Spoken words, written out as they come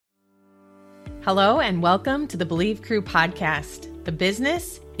Hello and welcome to the Believe Crew podcast. The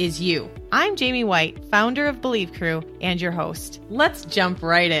business is you. I'm Jaime White, founder of Believe Crew and your host. Let's jump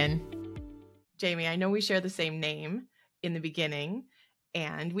right in. Jaime, I know we share the same name in the beginning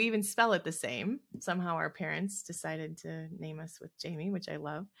and we even spell it the same. Somehow our parents decided to name us with Jaime, which I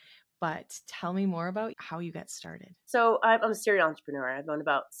love. But tell me more about how you got started. So I'm a serial entrepreneur. I've owned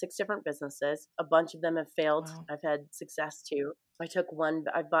about 6 different businesses. A bunch of them have failed. Wow. I've had success too.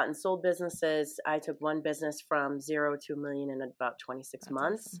 I've bought and sold businesses. I took one business from 0 to $1 million in about 26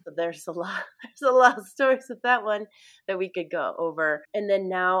 months. Awesome. So there's a lot of stories with that one that we could go over. And then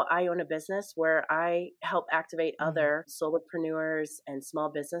now I own a business where I help activate other solopreneurs and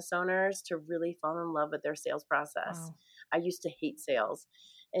small business owners to really fall in love with their sales process. Wow. I used to hate sales.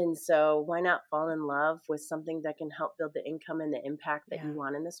 And so why not fall in love with something that can help build the income and the impact that you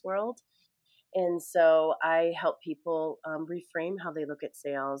want in this world? And so I help people reframe how they look at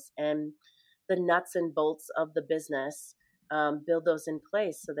sales and the nuts and bolts of the business, build those in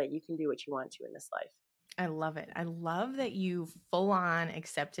place so that you can do what you want to in this life. I love it. I love that you full on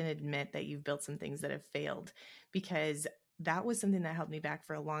accept and admit that you've built some things that have failed, because that was something that held me back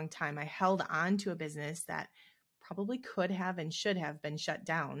for a long time. I held on to a business that probably could have and should have been shut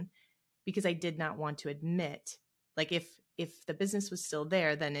down because I did not want to admit, like if the business was still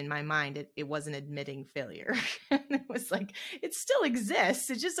there, then in my mind, it wasn't admitting failure. It was like, it still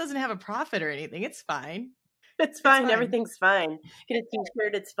exists. It just doesn't have a profit or anything. It's fine. It's fine. Everything's fine. Get a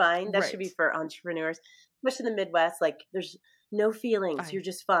t-shirt. It's fine. That should be Right. for entrepreneurs, especially in the Midwest. Like there's no feelings. Fine. You're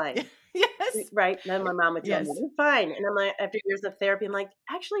just fine. Yes. Right. Then my mom would tell Yes. me, you're fine. And I'm like, after years of therapy, I'm like,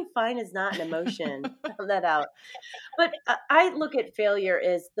 actually fine is not an emotion. Found that out. But I look at failure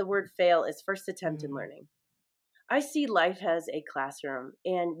as the word fail is first attempt in learning. I see life as a classroom.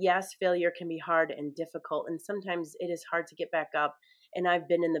 And yes, failure can be hard and difficult. And sometimes it is hard to get back up. And I've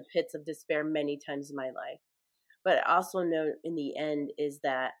been in the pits of despair many times in my life. But I also know in the end is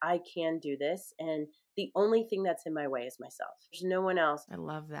that I can do this. And the only thing that's in my way is myself. There's no one else. I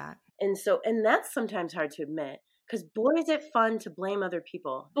love that. And that's sometimes hard to admit, because boy, is it fun to blame other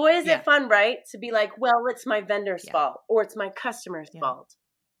people. Boy, is it fun, right? To be like, well, it's my vendor's fault or it's my customer's fault.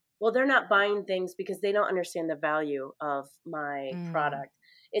 Well, they're not buying things because they don't understand the value of my product.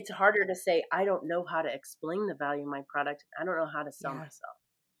 It's harder to say, I don't know how to explain the value of my product. I don't know how to sell myself.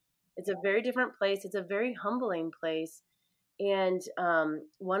 It's a very different place. It's a very humbling place. And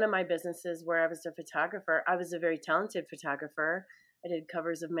one of my businesses where I was a photographer, I was a very talented photographer. I did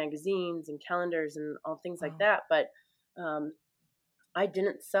covers of magazines and calendars and all things like that. But I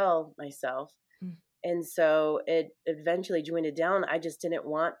didn't sell myself. And so it eventually dwindled down. I just didn't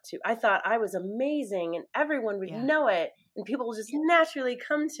want to. I thought I was amazing and everyone would know it. And people will just naturally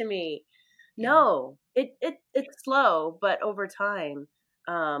come to me. No, it's slow, but over time.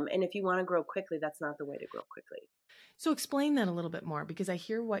 And if you want to grow quickly, that's not the way to grow quickly. So explain that a little bit more, because I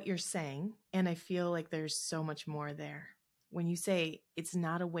hear what you're saying and I feel like there's so much more there. When you say it's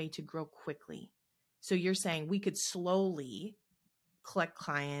not a way to grow quickly. So you're saying we could slowly collect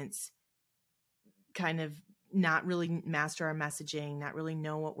clients, kind of not really master our messaging, not really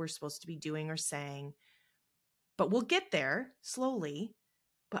know what we're supposed to be doing or saying, but we'll get there slowly.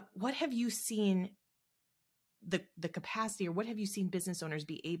 But what have you seen the capacity, or what have you seen business owners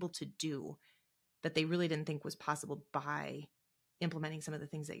be able to do that they really didn't think was possible by implementing some of the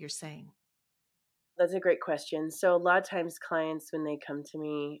things that you're saying? That's a great question. So a lot of times clients, when they come to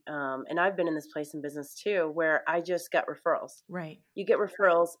me, and I've been in this place in business too, where I just got referrals. Right. You get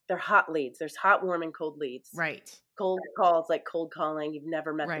referrals. They're hot leads. There's hot, warm, and cold leads. Right. Cold calls, like cold calling. You've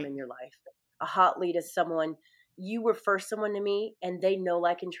never met them in your life. A hot lead is someone, you refer someone to me and they know,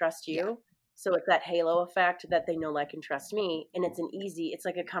 like, and trust you. Yeah. So it's that halo effect that they know, like, and trust me. And it's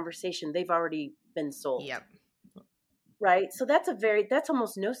like a conversation. They've already been sold. Yep. Right. So that's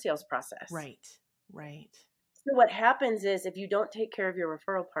almost no sales process. Right. Right. So what happens is if you don't take care of your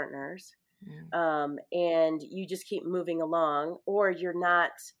referral partners, and you just keep moving along, or you're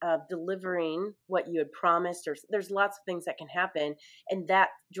not delivering what you had promised, or there's lots of things that can happen, and that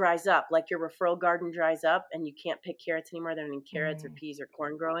dries up. Like your referral garden dries up and you can't pick carrots anymore. There aren't any carrots or peas or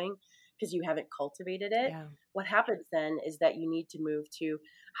corn growing because you haven't cultivated it. Yeah. What happens then is that you need to move to,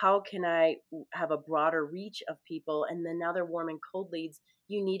 how can I have a broader reach of people? And then now they're warm and cold leads.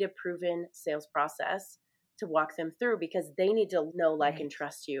 You need a proven sales process to walk them through, because they need to know, like, and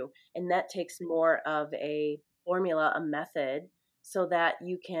trust you. And that takes more of a formula, a method, so that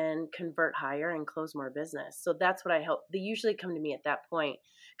you can convert higher and close more business. So that's what I help. They usually come to me at that point,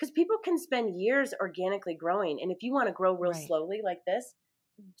 because people can spend years organically growing. And if you want to grow real slowly like this,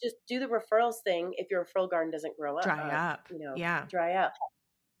 just do the referrals thing. If your referral garden doesn't grow up, dry up. Dry up.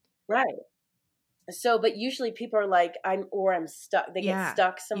 Right. So, but usually people are like, I'm stuck. They get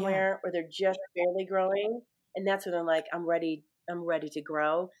stuck somewhere, or they're just barely growing. And that's when they're like, I'm ready to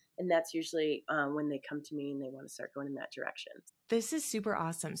grow. And that's usually when they come to me and they want to start going in that direction. This is super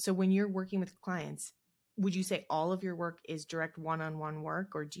awesome. So when you're working with clients, would you say all of your work is direct one-on-one work,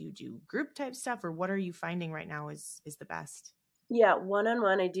 or do you do group type stuff, or what are you finding right now is the best? Yeah,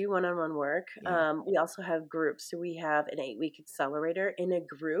 one-on-one. I do one-on-one work. We also have groups. So we have an 8-week accelerator in a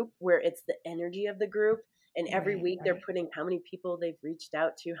group where it's the energy of the group. And every week they're putting how many people they've reached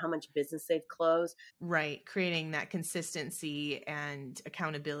out to, how much business they've closed. Right. Creating that consistency and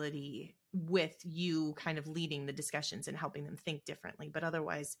accountability with you kind of leading the discussions and helping them think differently. But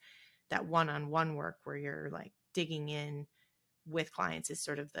otherwise, that one-on-one work where you're like digging in with clients is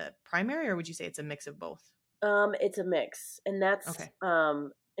sort of the primary, or would you say it's a mix of both? It's a mix. And that's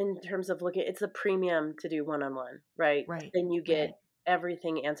in terms of looking, it's a premium to do one-on-one, right? Then you get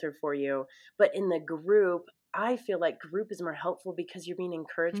everything answered for you. But in the group, I feel like group is more helpful because you're being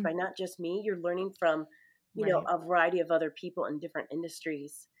encouraged by not just me, you're learning from, a variety of other people in different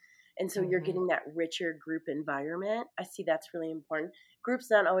industries. And so you're getting that richer group environment. I see that's really important.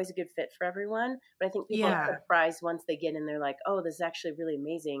 Group's not always a good fit for everyone, but I think people are surprised once they get in. They're like, oh, this is actually really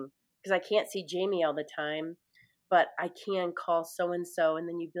amazing. Because I can't see Jaime all the time, but I can call so-and-so. And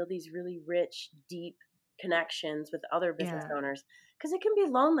then you build these really rich, deep connections with other business owners. Because it can be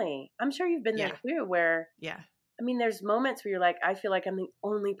lonely. I'm sure you've been there too, where, I mean, there's moments where you're like, I feel like I'm the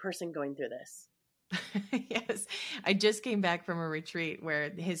only person going through this. Yes. I just came back from a retreat where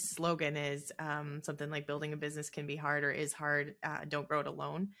his slogan is something like building a business can be hard or is hard. Don't grow it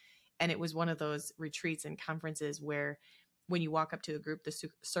alone. And it was one of those retreats and conferences where when you walk up to a group, the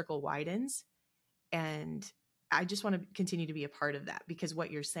circle widens. And I just want to continue to be a part of that because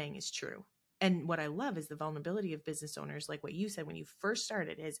what you're saying is true. And what I love is the vulnerability of business owners, like what you said when you first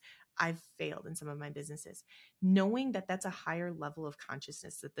started, is I've failed in some of my businesses. Knowing that that's a higher level of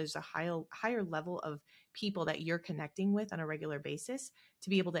consciousness, that there's a higher level of people that you're connecting with on a regular basis, to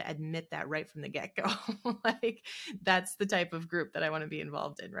be able to admit that right from the get-go. Like that's the type of group that I want to be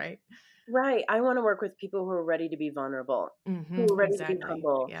involved in, right? Right. I want to work with people who are ready to be vulnerable, who are ready to be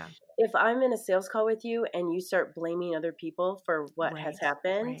humble. Yeah. If I'm in a sales call with you and you start blaming other people for what has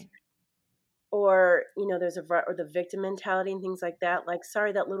happened, or, there's or the victim mentality and things like that, like,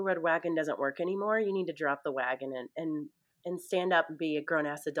 sorry, that little red wagon doesn't work anymore. You need to drop the wagon and stand up and be a grown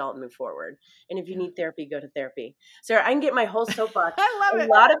ass adult and move forward. And if you need therapy, go to therapy. Sarah, I can get my whole soapbox. I love it.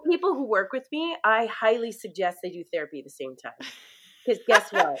 A lot of people who work with me, I highly suggest they do therapy at the same time. Because guess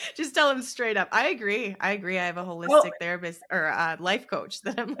what? Just tell them straight up. I agree. I have a holistic therapist or a life coach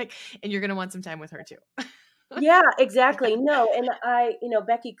that I'm like, and you're going to want some time with her too. Yeah, exactly. No. And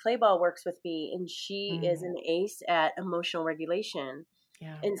Becky Clayball works with me and she is an ace at emotional regulation.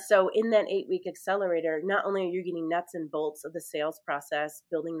 Yeah. And so in that 8-week accelerator, not only are you getting nuts and bolts of the sales process,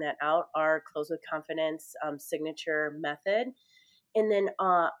 building that out, our close with confidence signature method. And then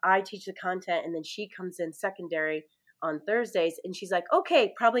I teach the content and then she comes in secondary on Thursdays and she's like,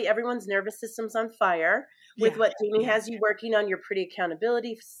 okay, probably everyone's nervous system's on fire with what Jaime has you working on, your pretty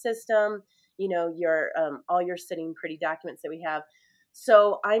accountability system, your all your sitting pretty documents that we have.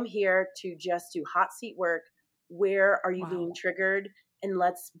 So I'm here to just do hot seat work. Where are you being triggered? And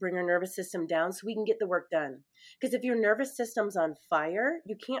let's bring our nervous system down so we can get the work done. Because if your nervous system's on fire,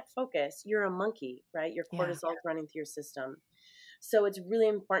 you can't focus. You're a monkey, right? Your cortisol's running through your system. So it's really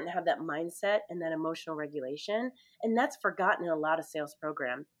important to have that mindset and that emotional regulation. And that's forgotten in a lot of sales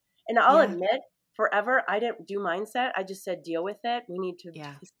programs. And I'll admit, forever, I didn't do mindset. I just said, deal with it. We need to do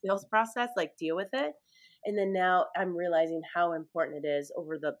the sales process, like deal with it. And then now I'm realizing how important it is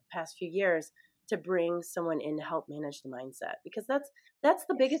over the past few years to bring someone in to help manage the mindset, because that's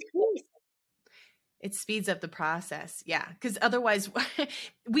the biggest piece. It speeds up the process. Yeah. Because otherwise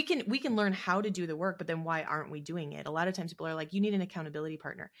we can learn how to do the work, but then why aren't we doing it? A lot of times people are like, you need an accountability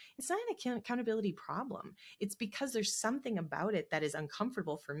partner. It's not an accountability problem. It's because there's something about it that is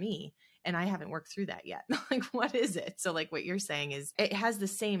uncomfortable for me. And I haven't worked through that yet. Like, what is it? So like what you're saying is it has the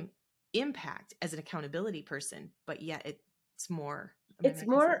same impact as an accountability person, but yet it's more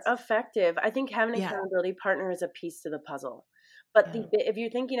effective. I think having an accountability partner is a piece to the puzzle. But if you're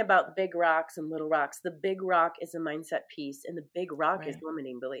thinking about big rocks and little rocks, the big rock is a mindset piece, and the big rock is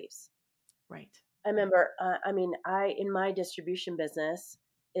limiting beliefs. Right. I remember, in my distribution business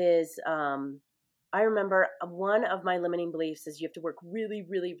is, I remember one of my limiting beliefs is you have to work really,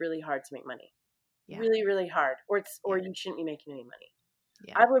 really, really hard to make money. Yeah. Really, really hard, or you shouldn't be making any money.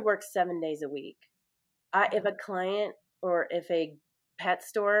 Yeah. I would work 7 days a week. If a client or if a pet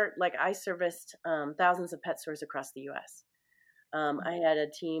store, like I serviced thousands of pet stores across the U.S. I had a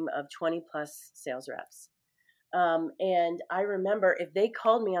team of 20 plus sales reps. And I remember if they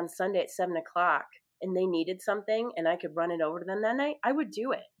called me on Sunday at 7:00 and they needed something and I could run it over to them that night, I would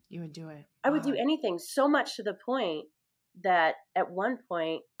do it. You would do it. I would do anything, so much to the point that at one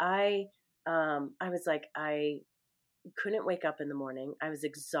point I was like, I couldn't wake up in the morning. I was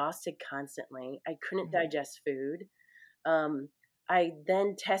exhausted constantly. I couldn't digest food. I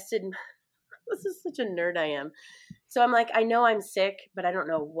then tested. This is such a nerd I am. So I'm like, I know I'm sick, but I don't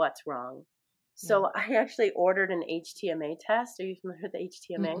know what's wrong. So I actually ordered an HTMA test. Are you familiar with the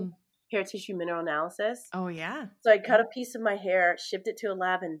HTMA? Mm-mm. Hair tissue mineral analysis. Oh, yeah. So I cut a piece of my hair, shipped it to a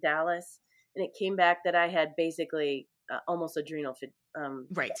lab in Dallas, and it came back that I had basically almost adrenal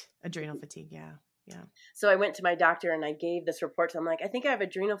fatigue. Adrenal fatigue. Yeah. Yeah. So I went to my doctor and I gave this report to him. I'm like, I think I have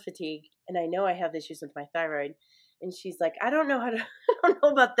adrenal fatigue and I know I have issues with my thyroid. And she's like, I don't know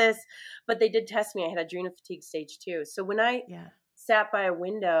about this, but they did test me. I had adrenal fatigue stage 2. So when I sat by a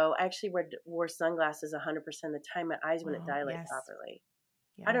window, I actually wore sunglasses 100% of the time. My eyes wouldn't dilate properly.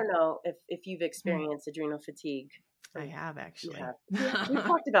 Yeah. I don't know if you've experienced adrenal fatigue. I have, actually. Yeah, we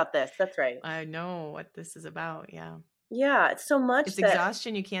talked about this. That's right. I know what this is about. Yeah. Yeah. It's so much. It's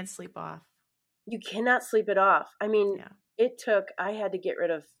exhaustion. You can't sleep off. You cannot sleep it off. I mean, I had to get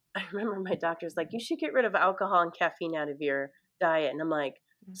rid of, I remember my doctor's like, you should get rid of alcohol and caffeine out of your diet. And I'm like,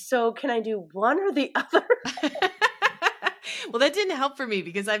 so can I do one or the other? Well, that didn't help for me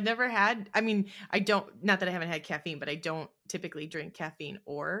because I've never had, not that I haven't had caffeine, but I don't typically drink caffeine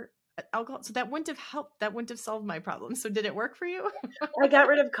or alcohol. So that wouldn't have helped. That wouldn't have solved my problem. So did it work for you? I got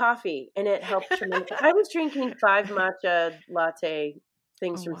rid of coffee and it helped tremendously. I was drinking 5 matcha latte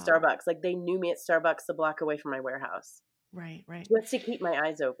things from Starbucks. Like they knew me at Starbucks a block away from my warehouse. Right. Just to keep my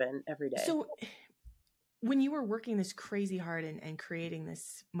eyes open every day. So when you were working this crazy hard and creating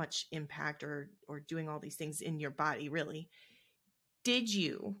this much impact or doing all these things in your body, really, did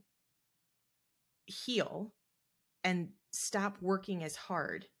you heal and stop working as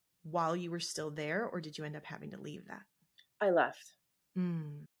hard while you were still there, or did you end up having to leave that? I left.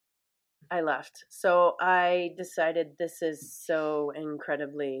 I left. So I decided this is so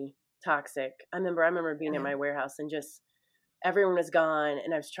incredibly toxic. I remember being in my warehouse and just everyone was gone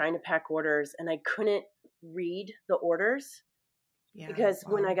and I was trying to pack orders and I couldn't read the orders because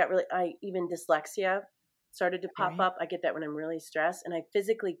when I got even dyslexia started to pop up. I get that when I'm really stressed and I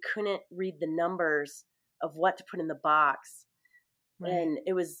physically couldn't read the numbers of what to put in the box. And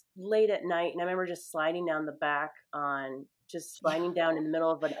it was late at night and I remember just sliding down the back sliding down in the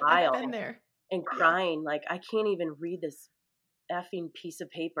middle of an aisle and crying like, I can't even read this effing piece of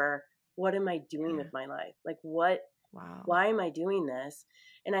paper. What am I doing with my life? Like why am I doing this?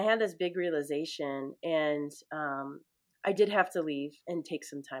 And I had this big realization and I did have to leave and take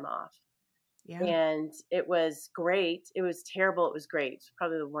some time off. Yeah. And it was great. It was terrible. It was great. It's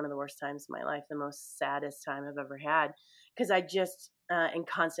probably one of the worst times of my life, the most saddest time I've ever had because I just in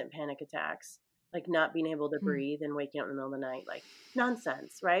constant panic attacks, like not being able to breathe and waking up in the middle of the night, like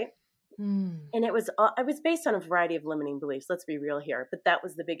nonsense, right? And it was based on a variety of limiting beliefs. Let's be real here. But that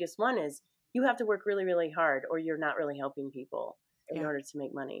was the biggest one is you have to work really, really hard or you're not really helping people in order to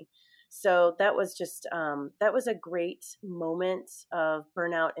make money. So that was just, that was a great moment of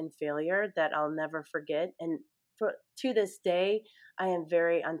burnout and failure that I'll never forget. And to this day, I am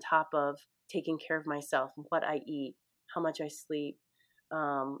very on top of taking care of myself, what I eat, how much I sleep,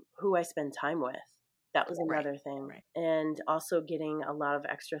 who I spend time with. That was another thing. Right. And also getting a lot of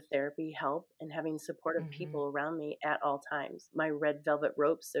extra therapy help and having supportive people around me at all times. My red velvet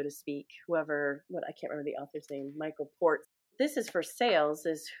rope, so to speak, I can't remember the author's name, Michael Port. This is for sales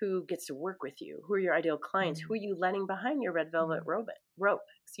is who gets to work with you. Who are your ideal clients? Who are you letting behind your red velvet rope?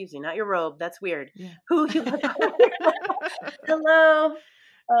 Excuse me, not your robe. That's weird. Yeah. Who you let behind Hello.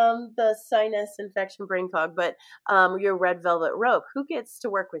 The sinus infection brain fog, but your red velvet rope. Who gets to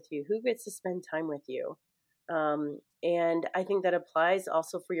work with you? Who gets to spend time with you? And I think that applies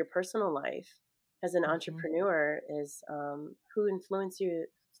also for your personal life as an entrepreneur is who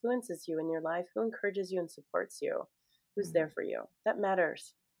influences you in your life, who encourages you and supports you. Who's there for you? That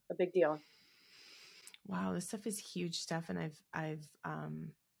matters. A big deal. Wow, this stuff is huge stuff, and I've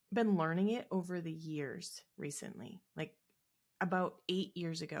been learning it over the years recently. Like about 8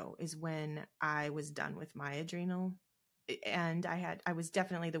 years ago is when I was done with my adrenal, and I was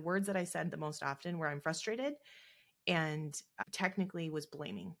definitely the words that I said the most often were I'm frustrated, and technically was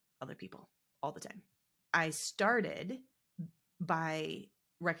blaming other people all the time. I started by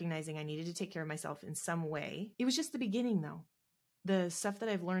recognizing I needed to take care of myself in some way. It was just the beginning though. The stuff that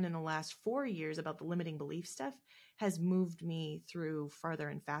I've learned in the last 4 years about the limiting belief stuff has moved me through farther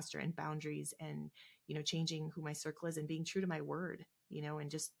and faster and boundaries and changing who my circle is and being true to my word,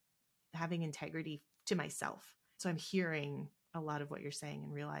 and just having integrity to myself. So I'm hearing a lot of what you're saying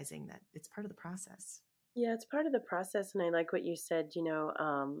and realizing that it's part of the process. Yeah, it's part of the process. And I like what you said,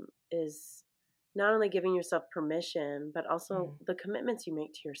 is not only giving yourself permission, but also the commitments you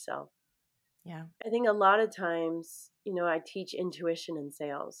make to yourself. Yeah. I think a lot of times, I teach intuition in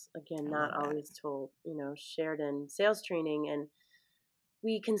sales. Again, not always told, shared in sales training. And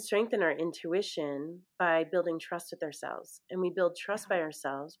we can strengthen our intuition by building trust with ourselves. And we build trust by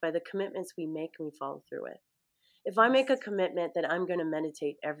ourselves by the commitments we make and we follow through with. If I make a commitment that I'm going to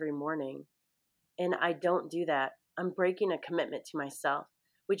meditate every morning and I don't do that, I'm breaking a commitment to myself,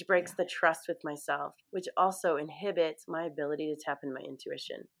 which breaks the trust with myself, which also inhibits my ability to tap into my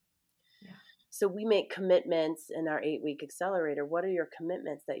intuition. Yeah. So we make commitments in our 8-week accelerator. What are your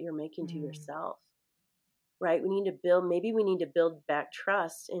commitments that you're making to yourself? Right? We need to build back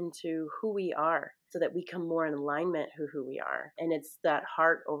trust into who we are so that we come more in alignment with who we are. And it's that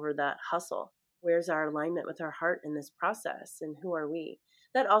heart over that hustle. Where's our alignment with our heart in this process, and who are we?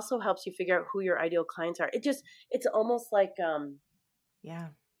 That also helps you figure out who your ideal clients are. It's almost like, I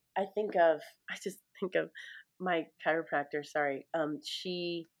just think of my chiropractor. Sorry.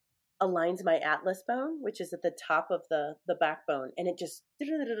 She aligns my atlas bone, which is at the top of the backbone, and it just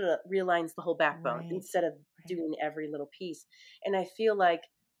realigns the whole backbone instead of doing every little piece. And I feel like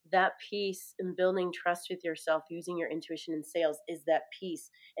that piece in building trust with yourself, using your intuition in sales, is that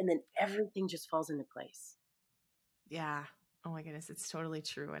piece. And then everything just falls into place. Yeah. Oh my goodness. It's totally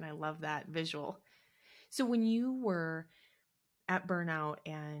true. And I love that visual. So when you were at burnout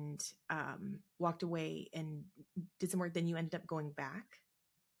and walked away and did some work, then you ended up going back?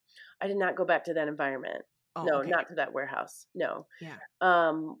 I did not go back to that environment. Oh, no, okay. Not to that warehouse. No. Yeah.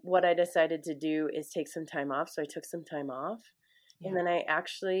 What I decided to do is take some time off. So I took some time off. Yeah. And then I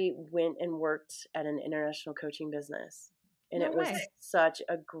actually went and worked at an international coaching business. And it was such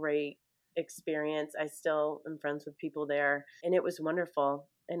a great experience. I still am friends with people there, and it was wonderful.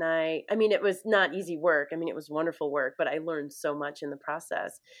 And it was not easy work. It was wonderful work, but I learned so much in the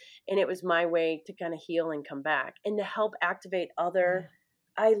process. And it was my way to kind of heal and come back and to help activate other.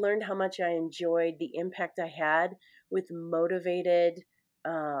 Yeah. I learned how much I enjoyed the impact I had with motivated,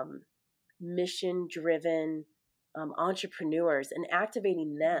 mission-driven entrepreneurs and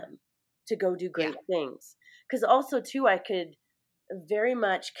activating them to go do great things. Because also, too, I could very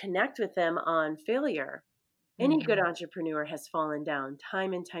much connect with them on failure. Any good entrepreneur has fallen down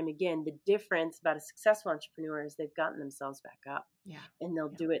time and time again. The difference about a successful entrepreneur is they've gotten themselves back up. Yeah. And they'll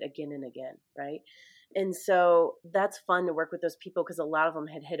do it again and again, right? And so that's fun to work with those people, because a lot of them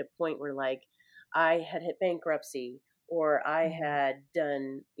had hit a point where, like, I had hit bankruptcy, or I had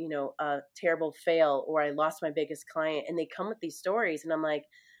done, a terrible fail, or I lost my biggest client, and they come with these stories, and I'm like,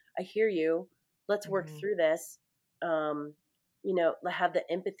 I hear you. Let's work through this. Have the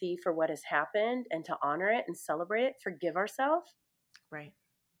empathy for what has happened and to honor it and celebrate it, forgive ourselves. Right.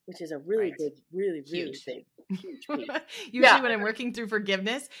 Which is a really big, really, really big, huge piece. Usually when I'm working through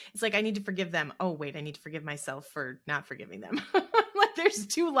forgiveness, it's like, I need to forgive them. Oh, wait, I need to forgive myself for not forgiving them. Like, there's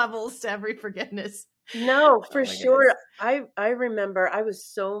 2 levels to every forgiveness. No, for sure. I remember I was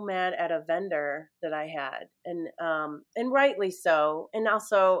so mad at a vendor that I had, and rightly so. And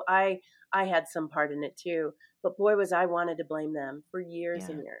also I had some part in it too, but boy, was I wanted to blame them for years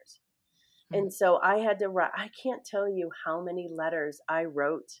and years. And so I had to write, I can't tell you how many letters I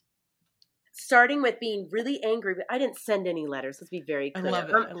wrote, starting with being really angry. But I didn't send any letters. Let's be very clear.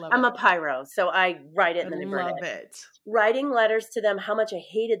 I'm a pyro, so I write it and then I burn it. Writing letters to them, how much I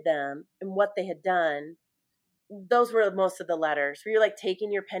hated them and what they had done. Those were most of the letters where you're like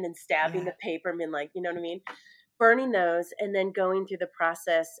taking your pen and stabbing the paper and being like, you know what I mean? Burning those, and then going through the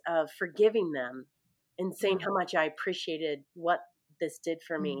process of forgiving them and saying how much I appreciated what this did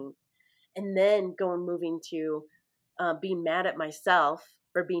for me. And then moving to being mad at myself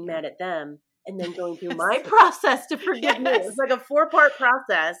for being mad at them, and then going through my process to forgive me. It was like a 4-part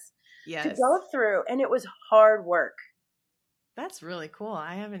process to go through, and it was hard work. That's really cool.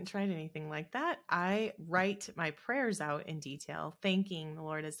 I haven't tried anything like that. I write my prayers out in detail, thanking the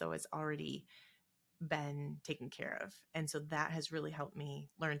Lord as though it's already been taken care of. And so that has really helped me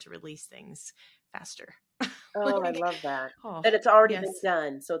learn to release things faster. Oh, I love that. That it's already been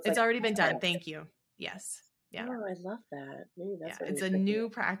done. So it's already been done. Thank you. Yes. Yeah. Oh, I love that. Maybe that's it's a new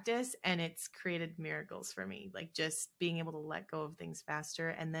practice, and it's created miracles for me. Like, just being able to let go of things faster,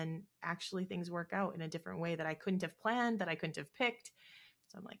 and then actually things work out in a different way that I couldn't have planned, that I couldn't have picked.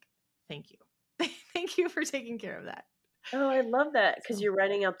 So I'm like, thank you. Thank you for taking care of that. Oh, I love that because So, you're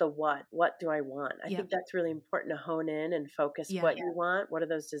writing out the what. What do I want? I think yep. that's really important to hone in and focus Yeah, what you want. What are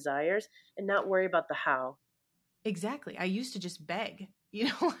those desires? And not worry about the how. exactly. I used to just beg,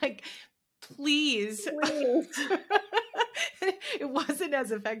 like, please. Please. It wasn't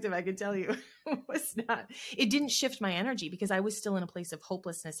as effective, I can tell you. It was not. It didn't shift my energy because I was still in a place of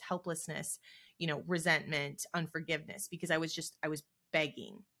hopelessness, helplessness, resentment, unforgiveness, because I was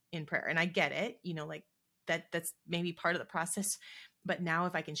begging in prayer. And I get it, like that's maybe part of the process. But now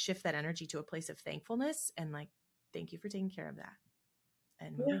if I can shift that energy to a place of thankfulness and like, thank you for taking care of that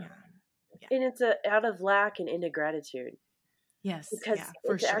and moving Yeah. on. Yeah. And it's out of lack and into gratitude. Yes. Because Yeah,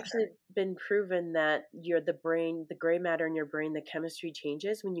 for it's sure. actually been proven that the brain, the gray matter in your brain, the chemistry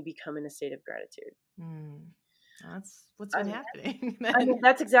changes when you become in a state of gratitude. That's what's I been mean, happening I mean, then.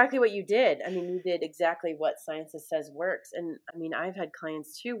 that's exactly what you did. I mean, you did exactly what science says works. And I mean, I've had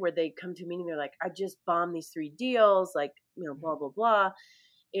clients too where they come to me and they're like, I just bombed these 3 deals, like, blah, blah, blah.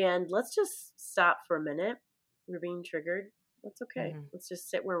 And let's just stop for a minute. We're being triggered. That's okay. Mm-hmm. Let's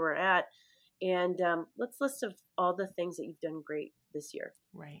just sit where we're at. And let's list of all the things that you've done great this year.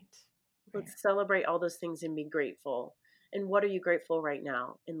 Right. Let's celebrate all those things and be grateful. And what are you grateful right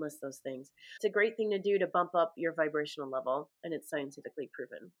now? And list those things. It's a great thing to do to bump up your vibrational level. And it's scientifically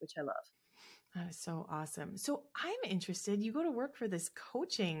proven, which I love. That is so awesome. So I'm interested. You go to work for this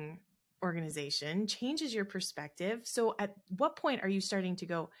coaching organization, changes your perspective. So at what point are you starting to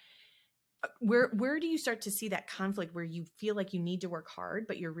go, where do you start to see that conflict where you feel like you need to work hard,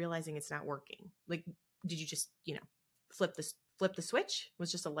 but you're realizing it's not working? Like, did you just, flip the switch?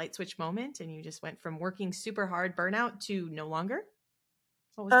 Was just a light switch moment and you just went from working super hard burnout to no longer?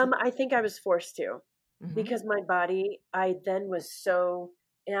 What was I think I was forced to Mhm. because my body, I then was so,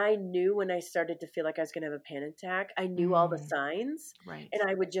 and I knew when I started to feel like I was going to have a panic attack, I knew all the signs Right. and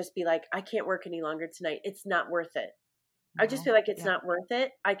I would just be like, I can't work any longer tonight. It's not worth it. I just Wow. feel like it's Yeah. not worth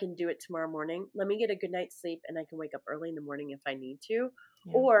it. I can do it tomorrow morning. Let me get a good night's sleep and I can wake up early in the morning if I need to.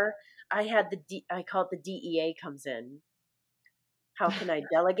 Yeah. Or I had I call it the DEA comes in. How can I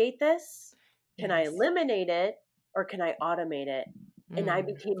delegate this? Can I Yes. eliminate it or can I automate it? And I Mm,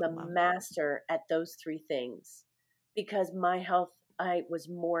 became a love that. master at those 3 things because my health I was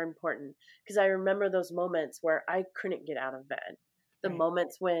more important because I remember those moments where I couldn't get out of bed. The Right.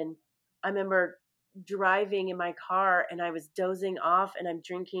 moments when I remember driving in my car and I was dozing off and I'm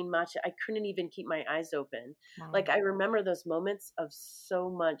drinking matcha. I couldn't even keep my eyes open. Wow. Like I remember those moments of so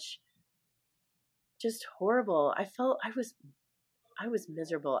much just horrible. I was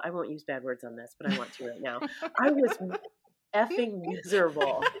miserable. I won't use bad words on this, but I want to right now. I was effing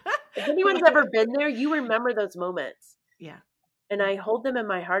miserable. If anyone's ever been there, you remember those moments. Yeah. And I hold them in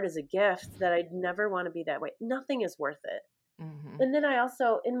my heart as a gift that I'd never want to be that way. Nothing is worth it. Mm-hmm. And then I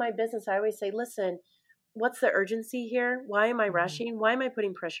also, in my business, I always say, listen, what's the urgency here? Why am I rushing? Why am I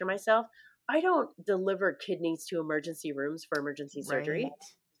putting pressure on myself? I don't deliver kidneys to emergency rooms for emergency surgery. Right.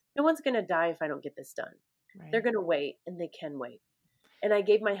 No one's going to die if I don't get this done. They're Right. going to wait, and they can wait. And I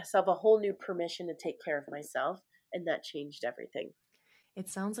gave myself a whole new permission to take care of myself, and that changed everything. It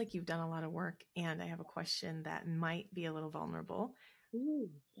sounds like you've done a lot of work, and I have a question that might be a little vulnerable. Ooh,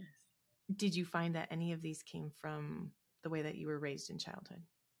 yes. Did you find that any of these came from the way that you were raised in childhood?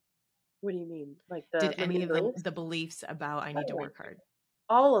 What do you mean? Like Did the any limiting of the beliefs? the beliefs about I need to Oh, work hard?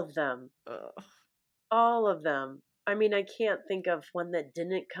 all of them. Ugh. All of them. I mean, I can't think of one that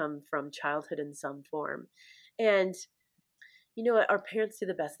didn't come from childhood in some form. And you know what? Our parents do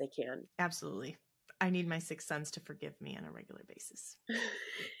the best they can. Absolutely. I need my 6 sons to forgive me on a regular basis.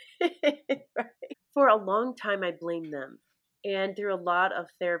 Right. For a long time, I blamed them. And through a lot of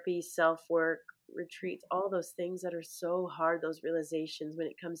therapy, self work, retreats, all those things that are so hard, those realizations, when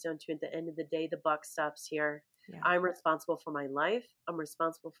it comes down to at the end of the day, the buck stops here. Yeah. I'm responsible for my life, I'm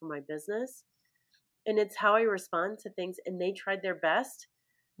responsible for my business. And it's how I respond to things. And they tried their best.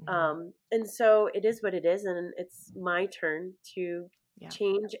 Mm-hmm. And so it is what it is. And it's my turn to Yeah.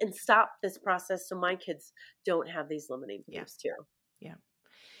 change and stop this process so my kids don't have these limiting beliefs too. Yeah.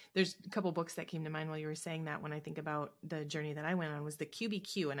 There's a couple books that came to mind while you were saying that when I think about the journey that I went on was the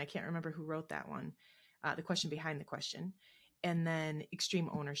QBQ, and I can't remember who wrote that one, The Question Behind the Question, and then Extreme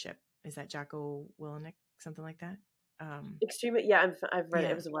Ownership. Is that Jocko Willenick, something like that? Extreme, yeah, I've read it.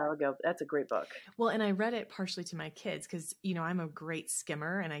 Yeah. It was a while ago. But that's a great book. Well, and I read it partially to my kids because, I'm a great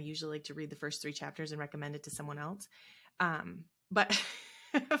skimmer and I usually like to read the first 3 chapters and recommend it to someone else. But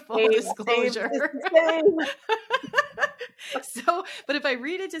full disclosure. Same. So, but if I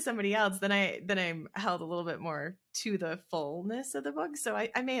read it to somebody else, then I'm held a little bit more to the fullness of the book. So I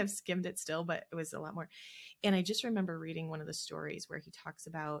may have skimmed it still, but it was a lot more. And I just remember reading one of the stories where he talks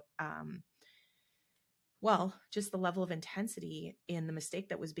about Well, just the level of intensity in the mistake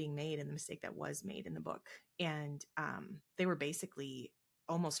that was being made and the mistake that was made in the book. And they were basically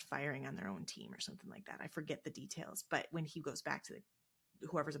almost firing on their own team or something like that. I forget the details. But when he goes back to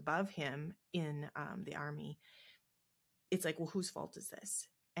whoever's above him in the army, it's like, well, whose fault is this?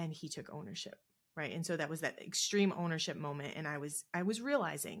 And he took ownership. Right. And so that was that extreme ownership moment. And I was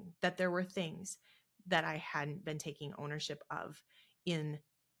realizing that there were things that I hadn't been taking ownership of in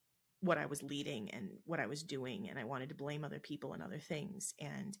what I was leading and what I was doing. And I wanted to blame other people and other things.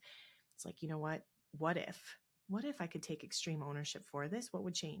 And it's like, you know what? What if I could take extreme ownership for this? What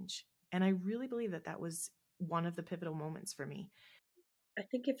would change? And I really believe that that was one of the pivotal moments for me. I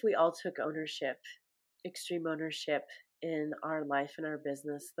think if we all took ownership, extreme ownership in our life and our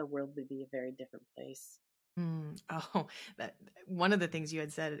business, the world would be a very different place. Oh, that one of the things you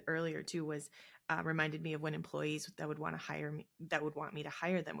had said earlier too was reminded me of when employees that would want to hire me, that would want me to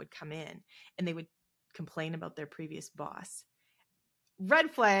hire them, would come in and they would complain about their previous boss.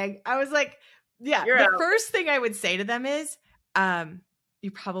 Red flag. I was like, yeah, You're the out. first thing I would say to them is,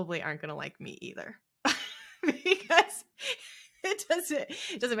 you probably aren't going to like me either. Because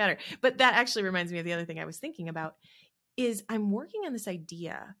it doesn't matter. But that actually reminds me of the other thing I was thinking about is I'm working on this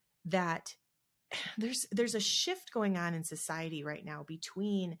idea that there's a shift going on in society right now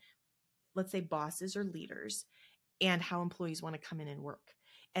between, let's say, bosses or leaders and how employees want to come in and work.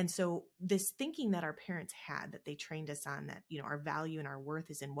 And so this thinking that our parents had, that they trained us on, that, you know, our value and our worth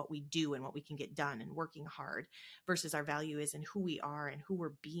is in what we do and what we can get done and working hard, versus our value is in who we are and who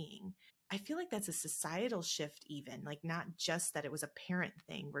we're being. I feel like that's a societal shift, even like not just that it was a parent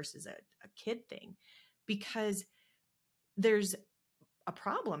thing versus a kid thing, because there's a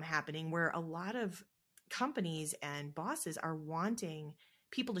problem happening where a lot of companies and bosses are wanting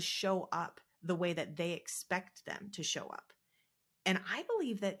people to show up the way that they expect them to show up. And I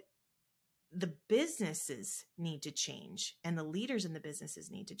believe that the businesses need to change and the leaders in the businesses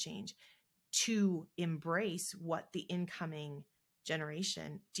need to change to embrace what the incoming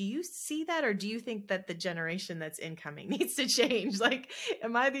generation. Do you see that? Or do you think that the generation that's incoming needs to change? Like,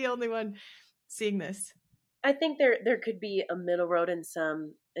 am I the only one seeing this? I think there could be a middle road in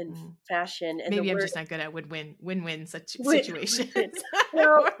fashion. And maybe I'm just not good at win-win situations.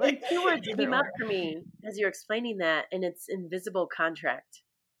 Well, like, two words came up for me as you're explaining that, and it's invisible contract.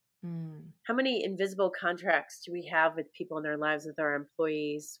 How many invisible contracts do we have with people in our lives, with our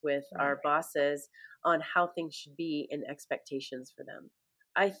employees, with our bosses, on how things should be and expectations for them?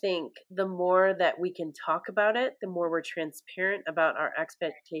 I think the more that we can talk about it, the more we're transparent about our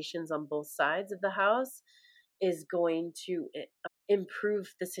expectations on both sides of the house, is going to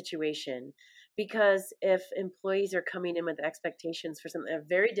improve the situation. Because if employees are coming in with expectations for something that are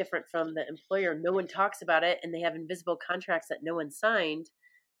very different from the employer, no one talks about it, and they have invisible contracts that no one signed,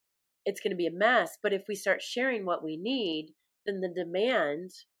 it's going to be a mess. But if we start sharing what we need, then the demand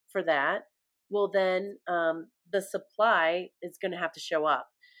for that will then, the supply is going to have to show up.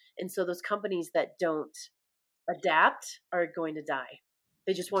 And so those companies that don't adapt are going to die.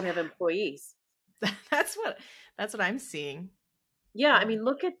 They just won't have employees. That's what I'm seeing. Yeah. I mean,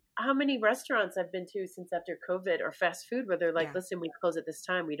 look at how many restaurants I've been to since after COVID, or fast food, where they're like, listen, we close at this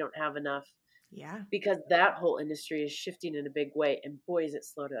time. We don't have enough. Yeah. Because that whole industry is shifting in a big way, and boy, is it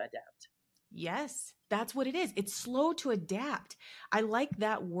slow to adapt. Yes, that's what it is. It's slow to adapt. I like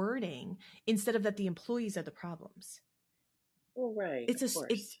that wording instead of that the employees are the problems. Well, right. It's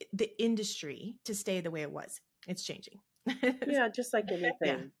the industry to stay the way it was. It's changing. Yeah, just like anything.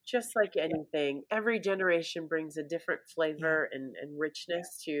 Yeah. Just like anything. Every generation brings a different flavor and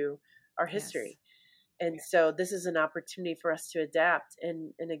richness to our history. Yes. And so this is an opportunity for us to adapt.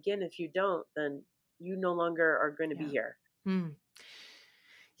 And again, if you don't, then you no longer are going to be here.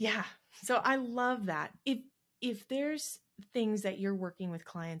 Yeah. So I love that. If there's things that you're working with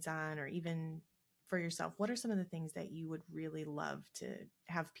clients on, or even for yourself, what are some of the things that you would really love to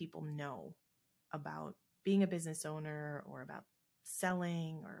have people know about being a business owner, or about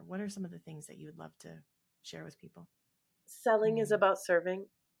selling, or what are some of the things that you would love to share with people? Selling is about serving.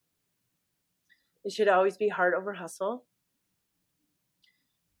 It should always be heart over hustle.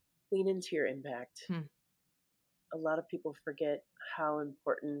 Lean into your impact. A lot of people forget how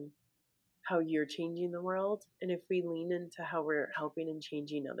important, how you're changing the world. And if we lean into how we're helping and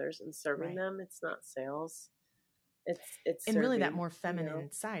changing others and serving them, it's not sales. It's and serving, really that more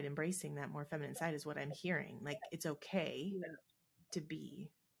feminine side, embracing that more feminine side is what I'm hearing. Like, it's okay to be.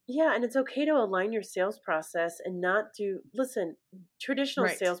 Yeah. And it's okay to align your sales process and not do, listen, traditional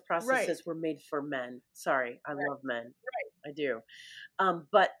sales processes were made for men. Sorry. I love men. I do.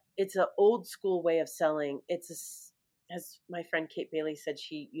 But it's an old school way of selling. as my friend Kate Bailey said,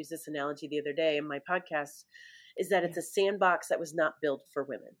 she used this analogy the other day in my podcast, is that it's a sandbox that was not built for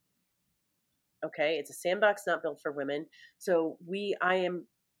women. Okay. It's a sandbox not built for women. So I am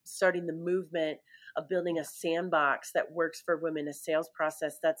starting the movement of building a sandbox that works for women, a sales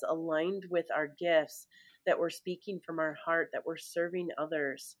process that's aligned with our gifts, that we're speaking from our heart, that we're serving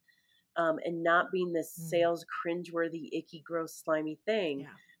others, and not being this sales cringeworthy, icky, gross, slimy thing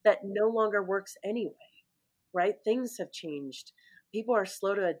that no longer works anyway, right? Things have changed. People are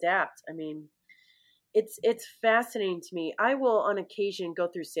slow to adapt. I mean, it's fascinating to me. I will on occasion go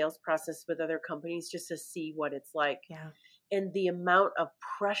through sales process with other companies just to see what it's like. Yeah. And the amount of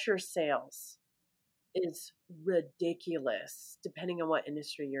pressure sales is ridiculous, depending on what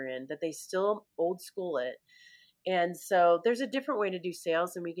industry you're in, that they still old school it. And so there's a different way to do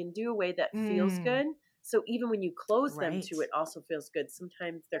sales, and we can do a way that feels good. So even when you close them to, it also feels good.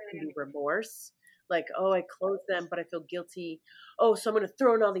 Sometimes there can be remorse. Like, oh, I closed them, but I feel guilty. Oh, so I'm going to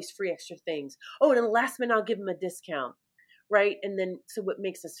throw in all these free extra things. Oh, and in the last minute, I'll give them a discount. Right. And then, so what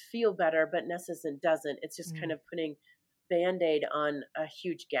makes us feel better, but in essence, it doesn't. It's just kind of putting Band-Aid on a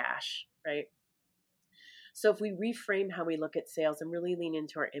huge gash. Right. So if we reframe how we look at sales and really lean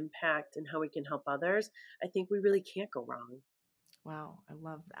into our impact and how we can help others, I think we really can't go wrong. Wow. I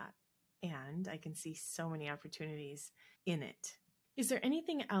love that. And I can see so many opportunities in it. Is there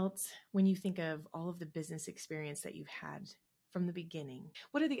anything else when you think of all of the business experience that you've had from the beginning?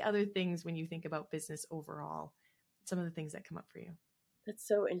 What are the other things when you think about business overall? Some of the things that come up for you? That's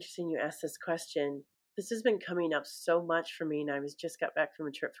so interesting you asked this question. This has been coming up so much for me, and I just got back from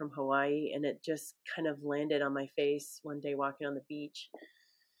a trip from Hawaii, and it just kind of landed on my face one day walking on the beach,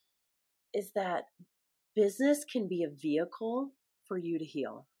 is that business can be a vehicle for you to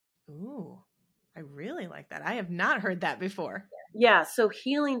heal. Ooh, I really like that. I have not heard that before. Yeah, so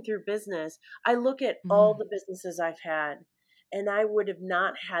healing through business. I look at all the businesses I've had, and I would have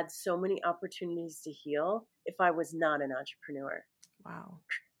not had so many opportunities to heal if I was not an entrepreneur. Wow.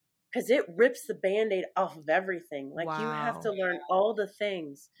 Because it rips the Band-Aid off of everything. Like you have to learn all the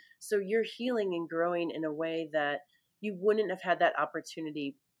things. So you're healing and growing in a way that you wouldn't have had that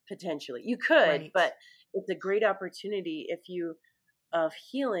opportunity potentially. You could, but it's a great opportunity if you of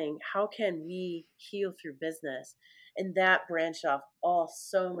healing. How can we heal through business? And that branched off all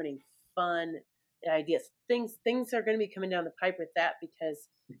so many fun ideas. Things are going to be coming down the pipe with that, because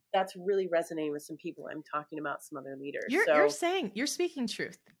that's really resonating with some people. I'm talking about some other leaders. You're speaking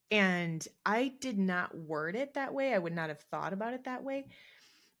truth. And I did not word it that way. I would not have thought about it that way.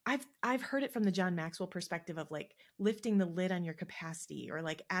 I've heard it from the John Maxwell perspective of like lifting the lid on your capacity, or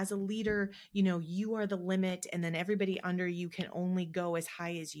like as a leader, you are the limit, and then everybody under you can only go as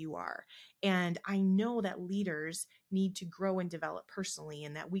high as you are. And I know that leaders need to grow and develop personally,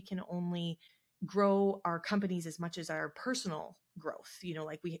 and that we can only grow our companies as much as our personal growth.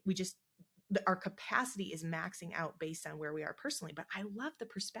 Like we just, our capacity is maxing out based on where we are personally. But I love the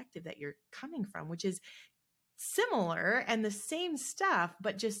perspective that you're coming from, which is similar and the same stuff,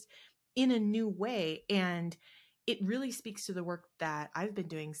 but just in a new way. And it really speaks to the work that I've been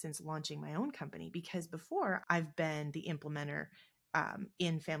doing since launching my own company, because before I've been the implementer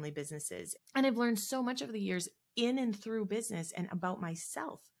in family businesses. And I've learned so much over the years in and through business, and about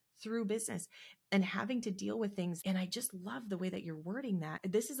myself through business, and having to deal with things. And I just love the way that you're wording that.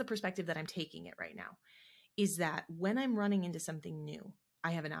 This is the perspective that I'm taking it right now, is that when I'm running into something new,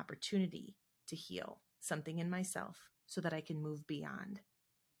 I have an opportunity to heal something in myself so that I can move beyond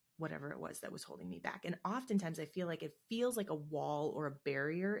whatever it was that was holding me back. And oftentimes I feel like it feels like a wall or a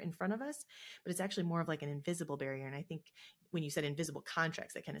barrier in front of us, but it's actually more of like an invisible barrier. And I think when you said invisible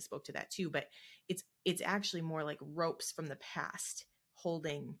contracts, that kind of spoke to that too, but it's actually more like ropes from the past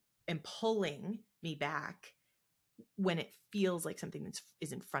holding and pulling me back when it feels like something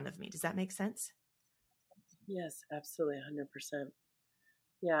is in front of me. Does that make sense? Yes, absolutely. 100%.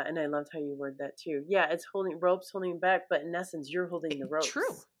 Yeah. And I loved how you word that too. Yeah. It's holding ropes, holding back, but in essence, you're holding the ropes.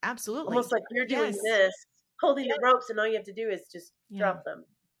 True. Absolutely. Almost like you're doing this, holding the ropes, and all you have to do is just drop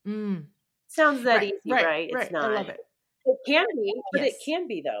them. Sounds that easy, right? It's not. I love it. It can be, but it can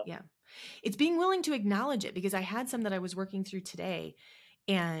be though. Yeah. It's being willing to acknowledge it, because I had some that I was working through today.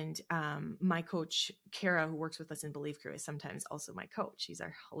 And my coach, Kara, who works with us in Believe Crew, is sometimes also my coach. She's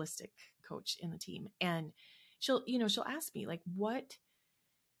our holistic coach in the team. And she'll ask me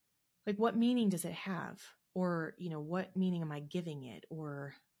what meaning does it have? Or, what meaning am I giving it?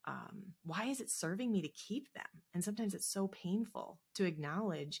 Or why is it serving me to keep them? And sometimes it's so painful to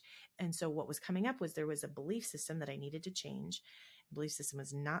acknowledge. And so what was coming up was there was a belief system that I needed to change. The belief system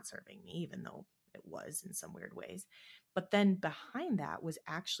was not serving me, even though it was in some weird ways. But then behind that was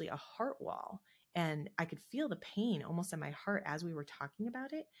actually a heart wall. And I could feel the pain almost in my heart as we were talking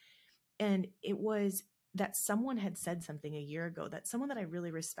about it. And it was that someone had said something a year ago, that someone that I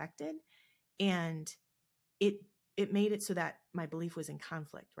really respected, and it made it so that my belief was in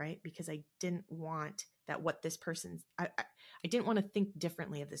conflict, right? Because I didn't want that what this person's, I didn't want to think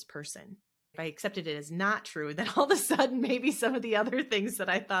differently of this person. If I accepted it as not true, then all of a sudden maybe some of the other things that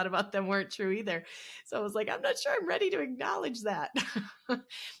I thought about them weren't true either. So I was like, I'm not sure I'm ready to acknowledge that.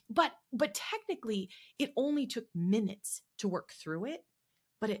 but technically it only took minutes to work through it,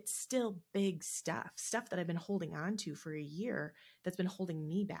 but it's still big stuff that I've been holding on to for a year that's been holding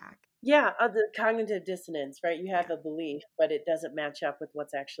me back. Yeah, the cognitive dissonance, right? You have a belief, but it doesn't match up with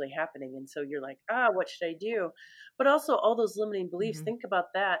what's actually happening. And so you're like, what should I do? But also all those limiting beliefs, think about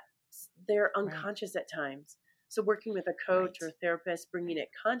that. They're unconscious at times. So working with a coach or a therapist, bringing it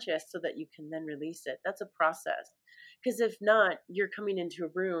conscious so that you can then release it. That's a process. Because if not, you're coming into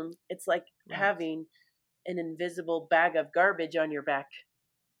a room. It's like having an invisible bag of garbage on your back.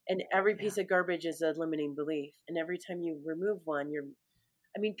 And every piece of garbage is a limiting belief. And every time you remove one,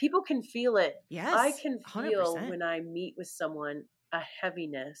 people can feel it. Yes. I can feel 100%. when I meet with someone a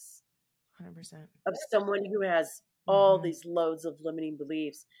heaviness 100% of someone who has all these loads of limiting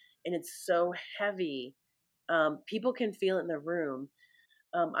beliefs, and it's so heavy. People can feel it in the room.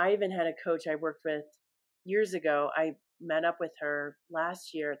 I even had a coach I worked with years ago. I met up with her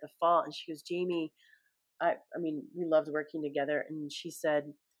last year at the fall, and she goes, Jaime, we loved working together. And she said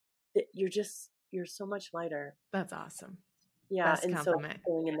that you're so much lighter. That's awesome. Yeah. Best and compliment.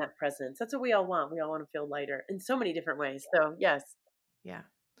 So feeling in that presence, that's what we all want. We all want to feel lighter in so many different ways. So yes. Yeah.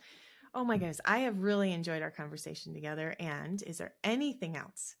 Oh my goodness. I have really enjoyed our conversation together. And is there anything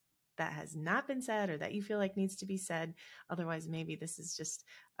else that has not been said or that you feel like needs to be said? Otherwise, maybe this is just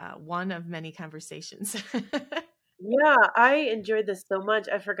one of many conversations. Yeah, I enjoyed this so much.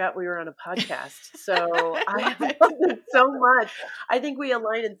 I forgot we were on a podcast. So I loved it so much. I think we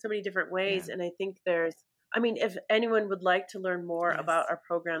align in so many different ways. Yeah. And I think if anyone would like to learn more about our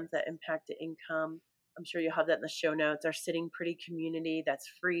programs that impact the income, I'm sure you'll have that in the show notes. Our Sitting Pretty community, that's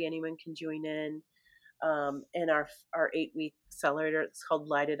free. Anyone can join in. And our 8-week accelerator, it's called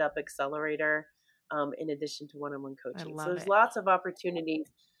Light It Up Accelerator, in addition to one-on-one coaching. So there's lots of opportunities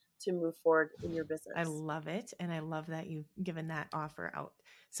to move forward in your business. I love it. And I love that you've given that offer out.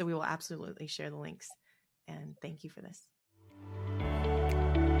 So we will absolutely share the links. And thank you for this.